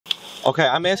Okay,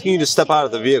 I'm asking you to step out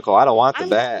of the vehicle. I don't want the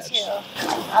badge.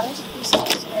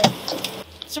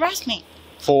 Just arrest me.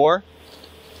 For?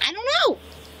 I don't know.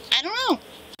 I don't know.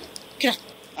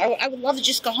 I would love to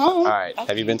just go home. All right. Okay.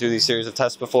 Have you been through these series of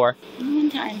tests before? One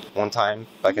time. One time?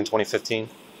 Back in 2015?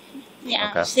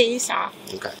 Yeah. Okay. City stop.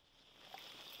 Okay.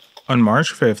 On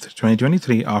March 5th,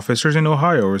 2023, officers in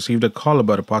Ohio received a call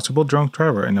about a possible drunk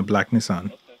driver in a black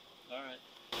Nissan.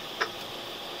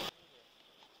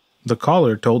 The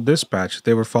caller told dispatch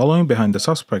they were following behind the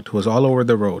suspect who was all over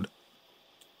the road.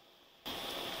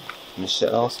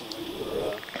 Michelle?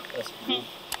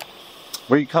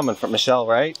 Where are you coming from? Michelle,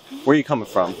 right? Where are you coming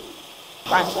from?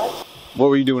 Brunswick. What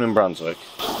were you doing in Brunswick?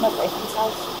 My boyfriend's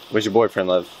house. Where's your boyfriend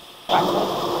live?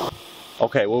 Brunswick.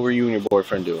 Okay, what were you and your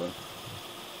boyfriend doing?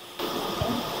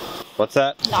 What's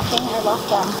that? Nothing. I left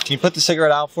them. Can you put the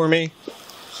cigarette out for me?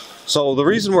 So the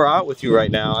reason we're out with you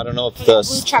right now, I don't know if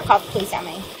Blue truck off, please, at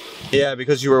me. Yeah,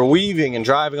 because you were weaving and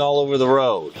driving all over the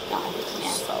road. Yeah.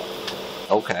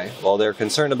 Okay, well they're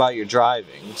concerned about your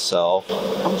driving, so...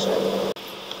 I'm sure.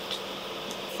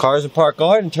 Cars are parked.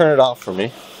 Go ahead and turn it off for me.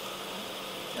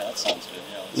 Yeah, that sounds good.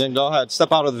 Yeah, then go ahead,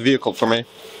 step out of the vehicle for me.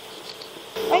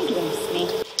 Why are you doing this to me?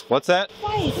 What's that?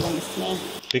 Why are you doing this to me?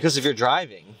 Because if you're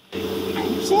driving. I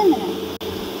understand that.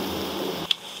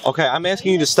 Okay, I'm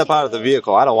asking you to step out of the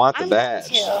vehicle. I don't want the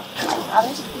badge. I know. I got all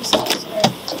these cops here.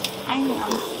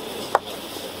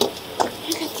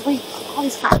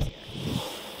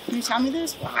 Can you tell me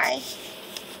this? Why?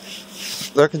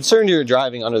 They're concerned you're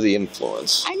driving under the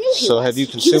influence. I knew he So was. have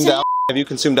you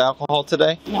consumed alcohol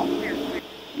today? No.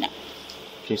 No.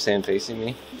 Can you stand facing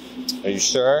me? Are you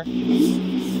sure?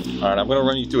 Alright, I'm going to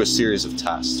run you through a series of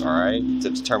tests, alright? To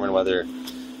determine whether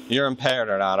you're impaired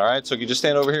or not, alright? So can you just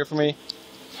stand over here for me?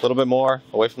 A little bit more,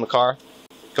 away from the car.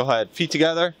 Go ahead. Feet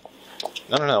together.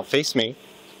 No. Face me.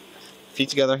 Feet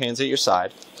together, hands at your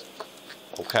side.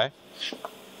 Okay.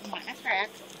 I'm on a crack.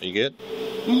 Are you good?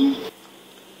 Mm-hmm.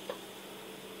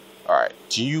 Alright.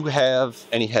 Do you have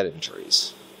any head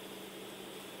injuries?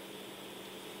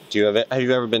 Have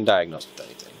you ever been diagnosed with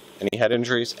anything? Any head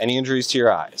injuries? Any injuries to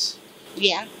your eyes?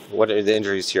 Yeah. What are the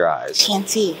injuries to your eyes? Can't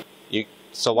see.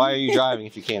 So why are you driving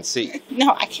if you can't see?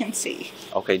 No, I can see.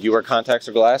 Okay, do you wear contacts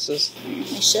or glasses? I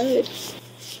should.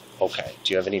 Okay,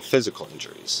 do you have any physical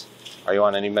injuries? Are you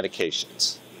on any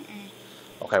medications?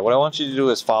 Okay, what I want you to do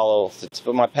is follow the tip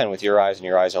of my pen with your eyes and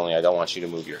your eyes only. I don't want you to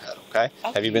move your head, okay?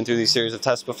 Have you been through these series of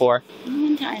tests before?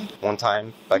 One time. One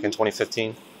time, back in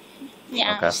 2015?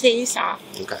 Yeah, okay. City stop.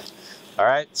 Okay.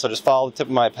 Alright, so just follow the tip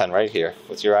of my pen right here.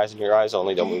 With your eyes and your eyes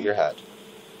only, don't move your head.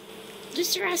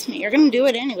 Just arrest me. You're going to do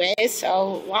it anyway,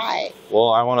 so why? Well,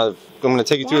 I'm going to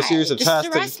take you through a series of tests.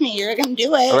 Just arrest me. You're going to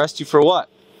do it. Arrest you for what?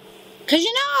 Because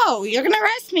you're going to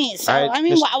arrest me. So, right, I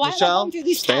mean, why am I going through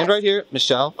these tests? Stand right here,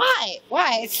 Michelle. Why?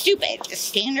 Why? It's stupid. The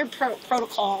standard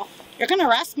protocol. You're going to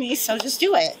arrest me, so just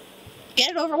do it.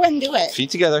 Get it over with and do it. Feet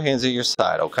together, hands at your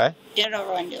side, okay? Get it over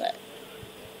with and do it.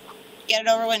 Get it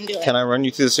over with and do it. Can I run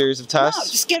you through the series of tests?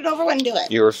 No, just get it over with and do it.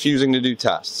 You're refusing to do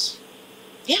tests.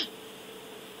 Yeah.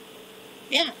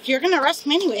 Yeah, you're going to arrest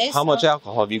me anyway. How much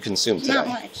alcohol have you consumed today? Not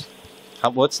much.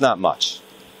 What's not much?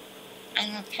 I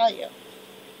don't know to tell you.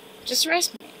 Just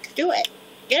arrest me. Do it.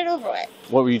 Get it over with.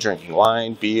 What were you drinking?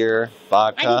 Wine, beer,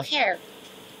 vodka? I don't care.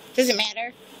 Does it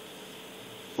matter?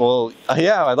 Well,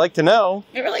 yeah, I'd like to know.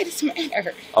 It really doesn't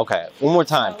matter. Okay, one more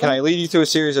time. Can I lead you through a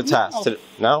series of tests?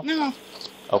 No? No.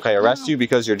 Okay, arrest you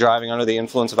because you're driving under the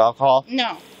influence of alcohol?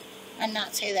 No. I'd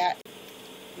not say that.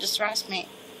 Just arrest me.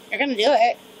 You're going to do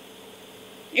it.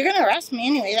 You're going to arrest me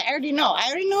anyway. I already know. I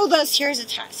already know the series of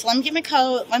tests. Let me get my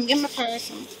coat. Let me get my purse.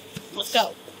 And let's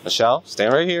go. Michelle,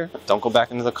 stand right here. Don't go back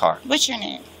into the car. What's your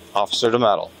name? Officer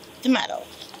DeMetal. DeMetal.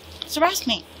 Just arrest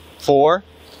me. For?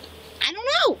 I don't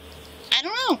know. I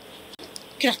don't know.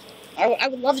 I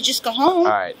would love to just go home.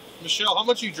 All right. Michelle, how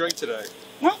much you drank today?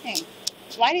 Nothing.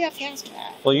 Why do you have to ask me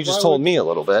that? Well, you just told me a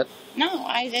little bit. No,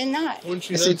 I did not. Wouldn't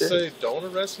you then say, don't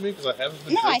arrest me because I haven't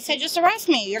been No, drinking? I said just arrest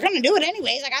me. You're going to do it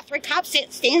anyways. I got 3 cops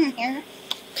standing here.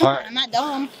 Come on, I'm not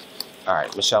dumb. All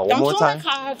right, Michelle, one more time. Don't tow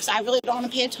my car because I really don't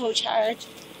want to pay a tow charge.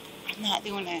 I'm not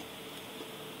doing it.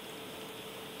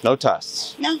 No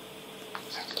tests. No.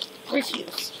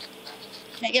 Refuse.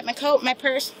 Can I get my coat, my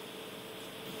purse?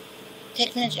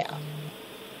 Take me to jail.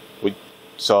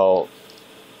 So,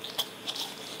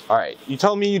 all right. You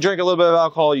told me you drank a little bit of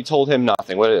alcohol. You told him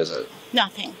nothing. What is it?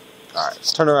 Nothing. All right.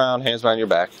 Let's turn around. Hands behind your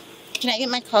back. Can I get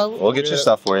my coat? We'll get your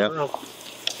stuff for you.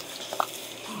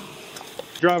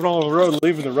 Driving all over the road,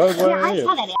 leaving the roadway. Yeah, I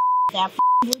saw that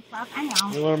blue truck. I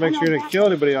know. You want to make sure you didn't kill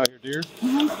anybody out here, dear.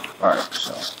 All right.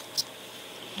 So,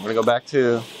 I'm going to go back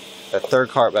to That third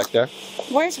cart back there.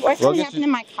 What's gonna happen in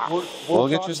my car? We'll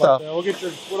get your stuff. We'll get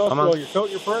your, what else? Come on. Your coat,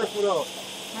 your purse, what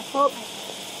else? My coat.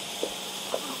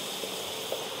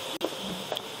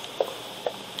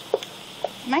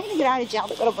 Am I gonna get out of jail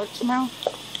to go to work tomorrow?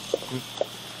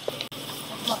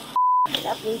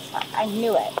 That blue truck. I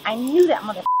knew it. I knew that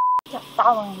mother kept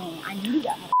following me. I knew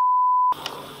that mother.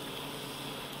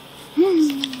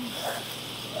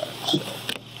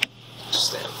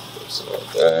 Stand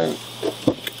there.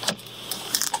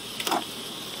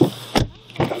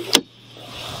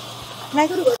 Can I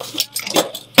go to work?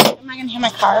 Am I gonna have my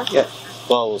car? Yeah.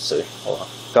 Well, we'll see. Hold on.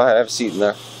 Go ahead. Have a seat in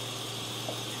there.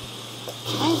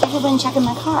 Why is everyone checking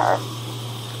my car?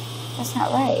 That's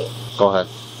not right. Go ahead.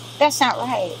 That's not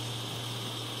right.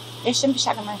 They shouldn't be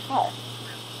checking my car.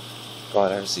 Go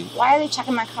ahead. Have a seat. Why are they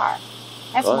checking my car?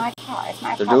 That's What? my car. It's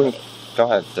my They're property. doing. Go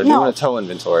ahead. They're No. doing a tow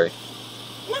inventory.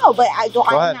 No, but I don't.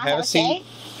 Go I ahead. not Have a seat. say?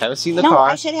 Have a seat in the No, car.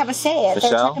 I should have a say. They're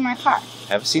Michelle? checking my car.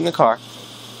 Have a seat in the car.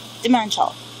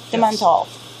 Demental.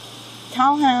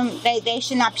 Tell him they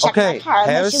should not be checking Okay. my car. Have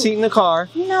a unless you- seat in the car.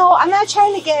 No, I'm not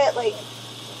trying to get like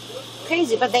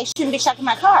crazy, but they shouldn't be checking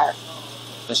my car.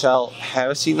 Michelle,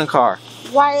 have a seat in the car.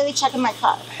 Why are they checking my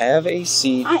car? Have a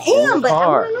seat I in am, the but I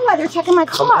car. want to know why they're checking my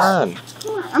Come car. on.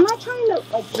 Come on. I'm not trying to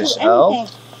like do Michelle?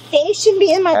 anything. They shouldn't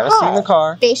be in my Have car. a seat in the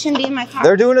car. They shouldn't be in my car.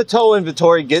 They're doing a tow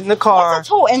inventory. Get in the car. What's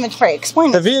a tow inventory?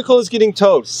 Explain The it. vehicle is getting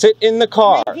towed. Sit in the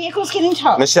car. My vehicle's getting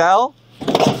towed. Michelle?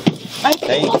 My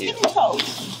vehicle's you. getting towed.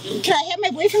 Can I have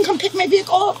my boyfriend come pick my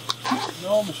vehicle up?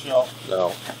 No, Michelle.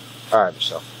 No. All right,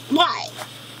 Michelle. Why?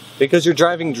 Because you're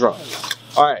driving drunk.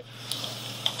 All right.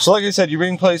 So like I said, you're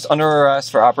being placed under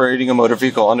arrest for operating a motor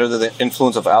vehicle under the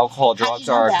influence of alcohol, How do drugs,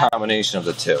 you know or a that? combination of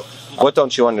the two. What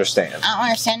don't you understand? I don't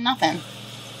understand nothing.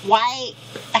 Why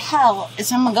the hell is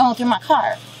someone going through my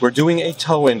car? We're doing a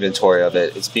tow inventory of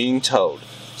it. It's being towed.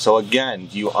 So again,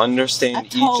 do you understand A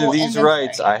each tow of these inventory.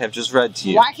 rights I have just read to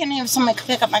you? Why can't I have somebody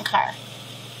pick up my car?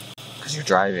 Because you're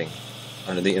driving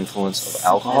under the influence of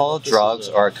alcohol, drugs,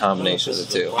 or a combination of the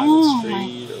two. Oh,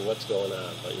 Street or what's going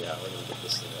on? But yeah, we're gonna get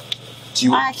this thing out. Do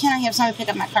you, Why can't I have somebody pick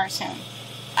up my car soon?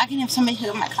 I can have somebody pick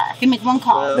up my car. I can make one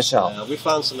call. Well, Michelle. we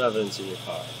found some evidence in your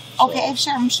car. So- Okay,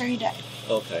 sure, I'm sure you did.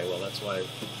 Okay, well that's why.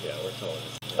 Yeah, we're towing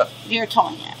it. You're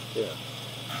towing it. Yeah.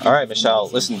 all right, Michelle,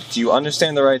 listen, do you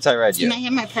understand the rights I read you? Can I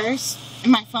have my purse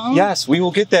and my phone? Yes, we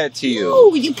will get that to you.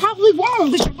 No, you probably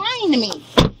won't, because you're lying to me.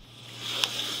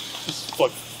 Just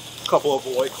like a couple of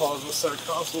white claws in the center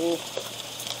console.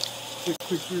 Take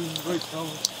pictures, white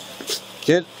claws.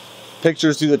 Get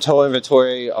pictures, do the tow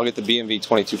inventory. I'll get the BMV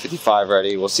 2255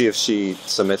 ready. We'll see if she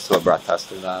submits to a breath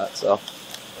test or not. So,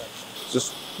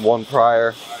 just one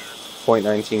prior,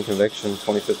 .19 conviction,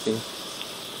 2015.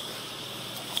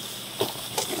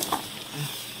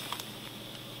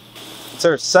 It's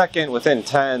her second within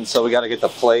 10, so we got to get the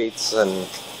plates and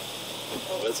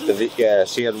Oh, is it? yeah,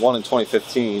 she had one in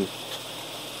 2015.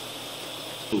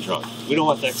 Drunk. We don't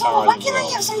want that So car why on the can't I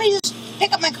road. have somebody just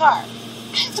pick up my car?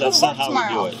 I have to go That's to not work how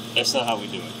tomorrow. we do it. That's not how we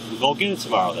do it. Go get it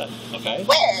tomorrow then, okay?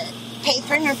 Where? Pay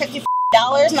 $350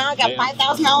 now? I got Ma'am,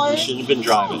 $5,000? You shouldn't have been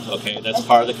driving, okay? That's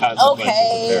part of the consequences.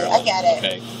 Okay, of I get it.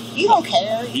 Okay. You don't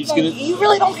care. He's you, gonna- you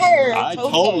really don't care. I Okay.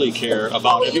 totally care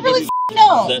about No, you everybody. really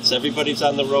don't. That's everybody's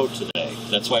on the road today.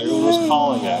 That's why everyone was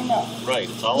calling at No. you. Right.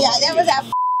 It's all Yeah, about that you. was that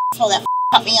asshole that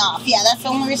cut me off. Yeah, that's the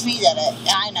only reason he did it.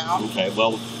 Yeah, I know. Okay.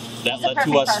 Well, that He's a led to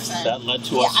perfect us. person. That led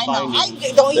to Yeah, us I know. finding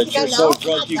I don't that even you're know. so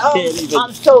drunk you No, can't even.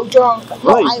 I'm so drunk. No,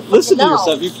 Right. I Listen to know.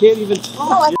 yourself. You can't even No,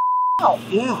 I know.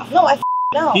 Yeah. No, I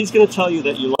know. He's going to tell you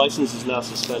that your license is now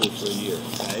suspended for a year.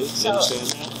 Okay. You So- understand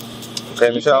that? Okay,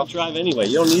 You Michelle? can't drive anyway.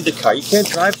 You don't need the car. You can't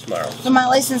drive tomorrow. So my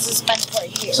license is suspended for a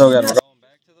year. So again, we're going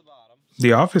back to the bottom.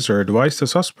 The officer advised the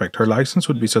suspect her license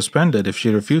would be suspended if she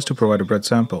refused to provide a breath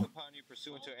sample.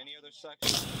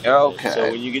 Okay.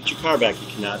 So when you get your car back, you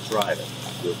cannot drive it.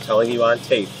 We're telling you on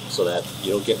tape so that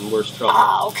you don't get in worse trouble.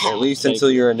 Oh, okay. At least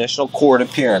until your initial court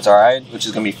appearance, all right? Which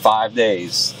is going to be 5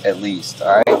 days at least,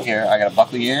 all right? Here, I got to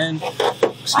buckle you in.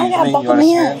 Excuse I gotta me, buckle you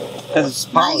me in. understand? Because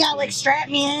it's Now policy. you gotta like strap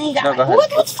me in. You got No, go ahead. Look,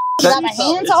 that's you got my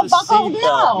hands all buckled.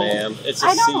 No, ma'am. It's a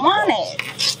I don't seatbelt. want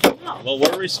it. No. Well,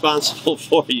 we're responsible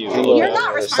for you. You're You're on not the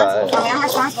other responsible side. for me. I'm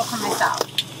responsible for myself.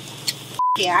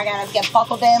 Yeah, I gotta get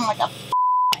buckled in like a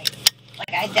like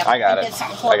I definitely I got did it.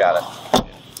 something I got horrible.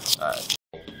 it. All right.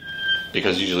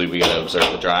 Because usually we got to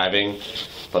observe the driving,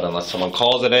 but unless someone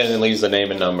calls it in and leaves the name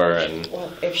and number and...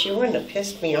 Well, if she wouldn't have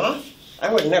pissed me off,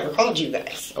 I would have never called you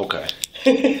guys. Okay.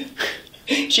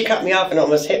 She cut me off and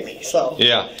almost hit me, so.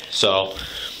 Yeah, so...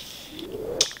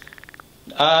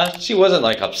 she wasn't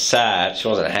like upset, she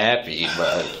wasn't happy,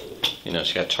 but, you know,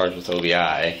 she got charged with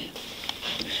OBI.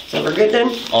 So we're good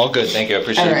then? All good, thank you. I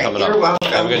appreciate you coming you're up. welcome.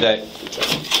 Have a good day.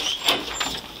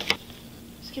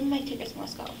 Just give me my tickets and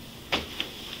let's go.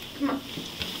 Come on.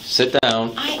 Sit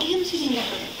down. I am sitting down.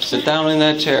 Sit down in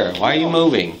that chair. Why are you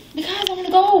moving? Because I want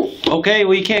to go. Okay,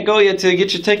 well you can't go yet till you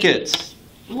get your tickets.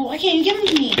 Well, why can't you give them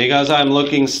to me? Because I'm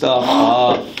looking stuff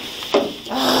up.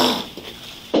 I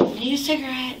need a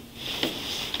cigarette.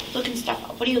 Looking stuff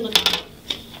up. What are you looking at?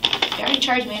 You already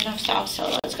charged me enough stuff, so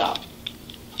let's go.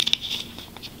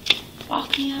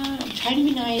 Walk me out. I'm trying to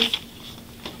be nice.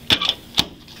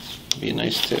 Be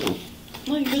nice too.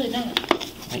 No, you're really not.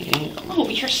 I am. Oh,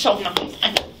 you're so nice.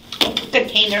 I'm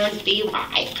container with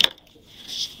DUI.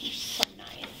 You're so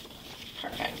nice.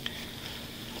 Perfect.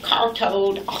 Car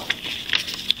towed. Oh.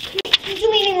 Can you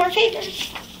do me any more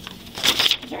favors?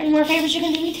 Is there any more favors you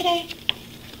can do me today?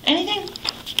 Anything?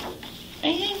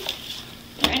 Anything?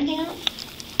 Or anything else?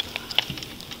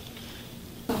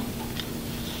 Oh.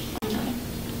 I'm not.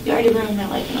 You already ruined my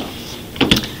life enough.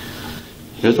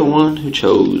 You're the one who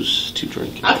chose to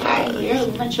drink. Okay, you're the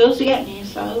one that chose to get me,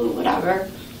 so whatever.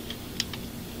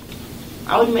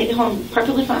 I would have made it home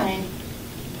perfectly fine.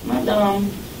 I'm not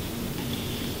dumb.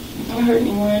 I never hurt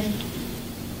anyone.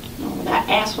 No, that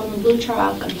asshole in the blue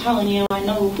truck, I'm telling you, I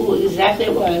know who exactly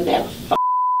it was. That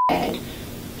head.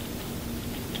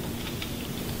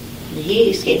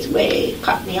 He skates away,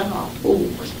 cut me off. Ooh,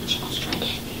 because the child's trying to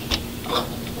hit me. Oh,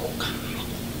 God.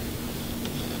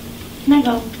 Can I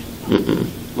go? Mm-mm.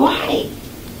 Why?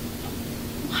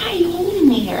 Why are you holding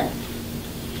me here?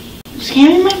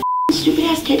 Scan me my stupid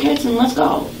ass tickets and let's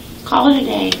go. Call it a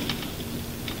day.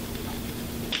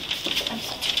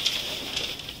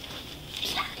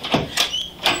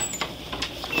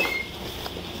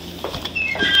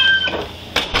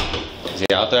 Is he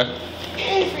out there?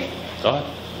 Go ahead.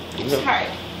 You can go. Sorry.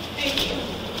 Thank you.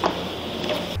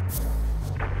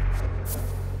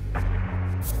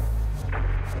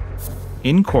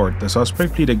 In court, the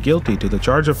suspect pleaded guilty to the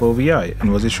charge of OVI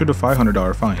and was issued a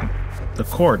 $500 fine. The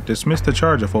court dismissed the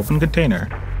charge of open container.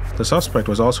 The suspect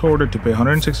was also ordered to pay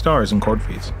 $106 in court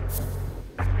fees.